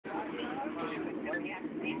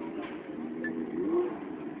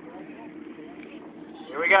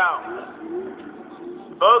we go.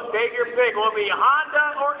 Folks, take your pick. Will it be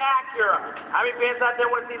Honda or Acura? How many fans out there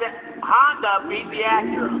want to see the Honda beat the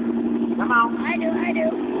Acura? Come on. I do.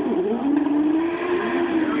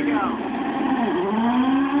 Here we go.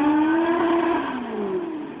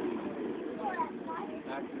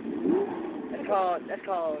 That's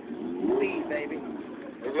called speed, baby.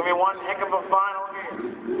 There's going to be one heck of a final here.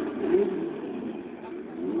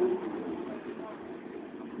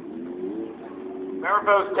 Remember,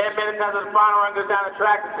 folks, 10 minutes after the final run goes down the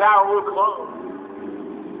track, the tower will close.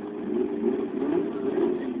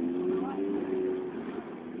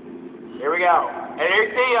 Here we go. And here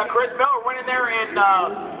you see Chris Miller went in there and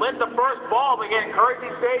lit the first bulb. Again,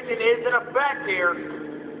 currency station is in effect here.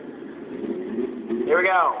 Here we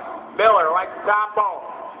go. Miller likes the top ball.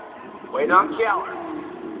 Waiting on Keller.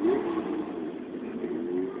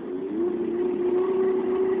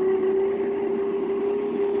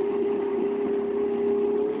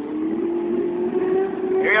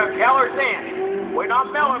 Here we go. Keller's in. Waiting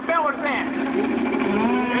on Miller. Miller's in.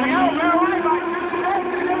 Here we go. Miller running by 2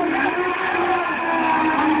 seconds.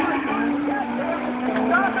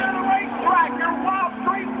 Top of the racetrack, your Wild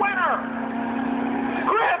Street winner.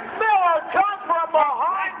 Chris Miller comes from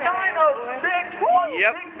behind 906.69.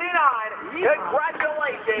 Yep.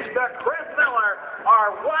 Congratulations to Chris Miller,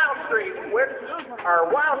 our Wild Street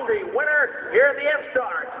winner here at the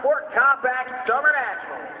M-Star Sport Compact Summer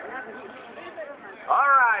Nationals. All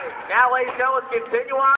right, now ladies and gentlemen, let's continue on.